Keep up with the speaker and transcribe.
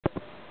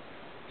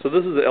So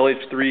this is the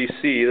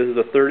LH3C. This is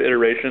the third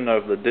iteration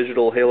of the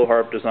digital Halo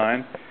Harp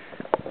design.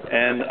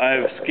 And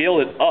I've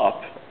scaled it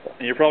up.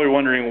 And you're probably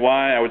wondering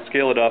why I would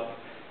scale it up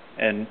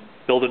and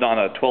build it on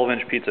a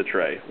 12-inch pizza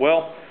tray.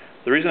 Well,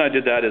 the reason I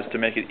did that is to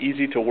make it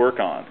easy to work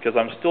on, because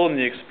I'm still in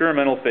the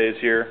experimental phase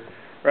here.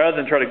 Rather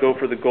than try to go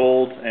for the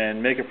gold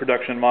and make a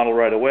production model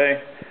right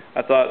away,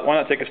 I thought, why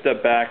not take a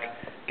step back,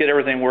 get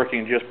everything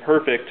working just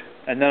perfect,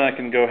 and then I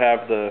can go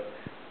have the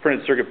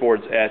printed circuit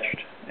boards etched,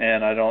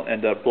 and I don't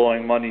end up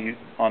blowing money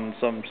on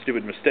some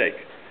stupid mistake.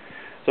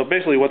 So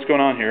basically what's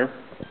going on here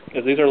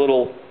is these are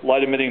little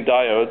light-emitting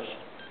diodes,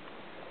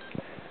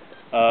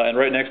 and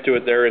right next to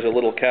it there is a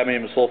little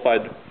cadmium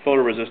sulfide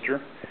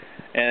photoresistor.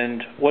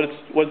 And what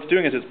it's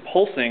doing is it's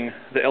pulsing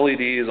the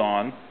LEDs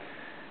on,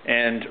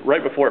 and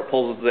right before it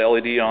pulls the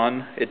LED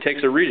on, it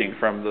takes a reading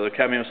from the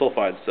cadmium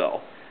sulfide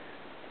cell.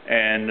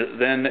 And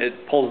then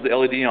it pulls the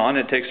LED on,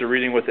 it takes a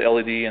reading with the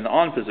LED in the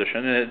on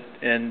position,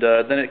 and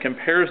then it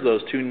compares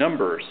those two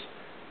numbers.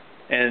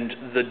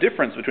 And the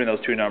difference between those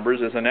two numbers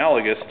is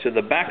analogous to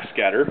the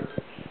backscatter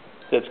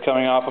that's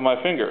coming off of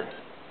my finger.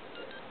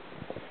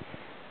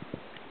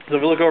 So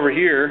if you look over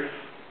here,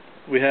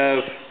 we have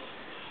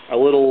a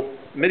little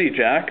MIDI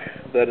jack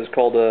that is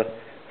called a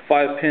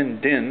 5-pin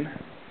DIN,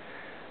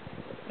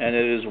 and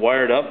it is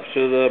wired up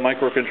to the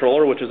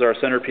microcontroller, which is our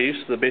centerpiece,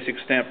 the Basic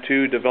Stamp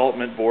 2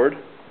 development board.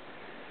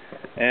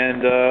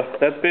 And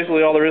that's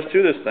basically all there is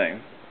to this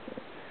thing.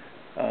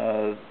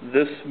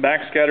 This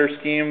backscatter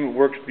scheme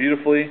works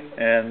beautifully,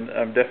 and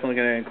I'm definitely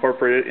going to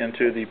incorporate it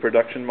into the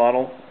production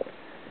model.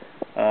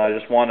 I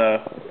just want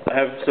to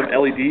have some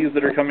LEDs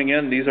that are coming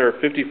in. These are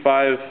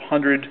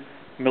 5,500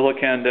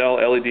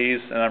 millicandel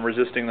LEDs, and I'm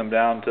resisting them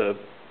down to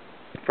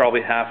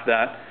probably half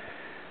that.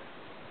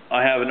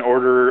 I have an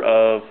order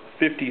of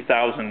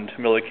 50,000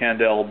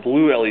 millicandel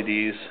blue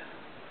LEDs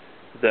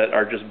that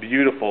are just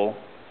beautiful,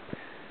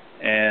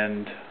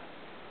 and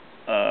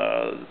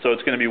so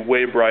it's going to be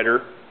way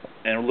brighter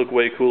and look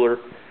way cooler,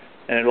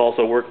 and it'll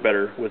also work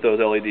better with those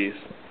LEDs.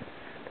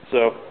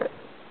 So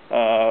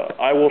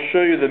I will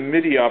show you the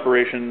MIDI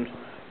operation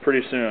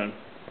pretty soon,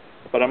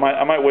 but I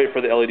might wait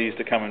for the LEDs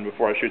to come in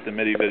before I shoot the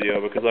MIDI video,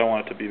 because I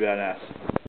want it to be badass.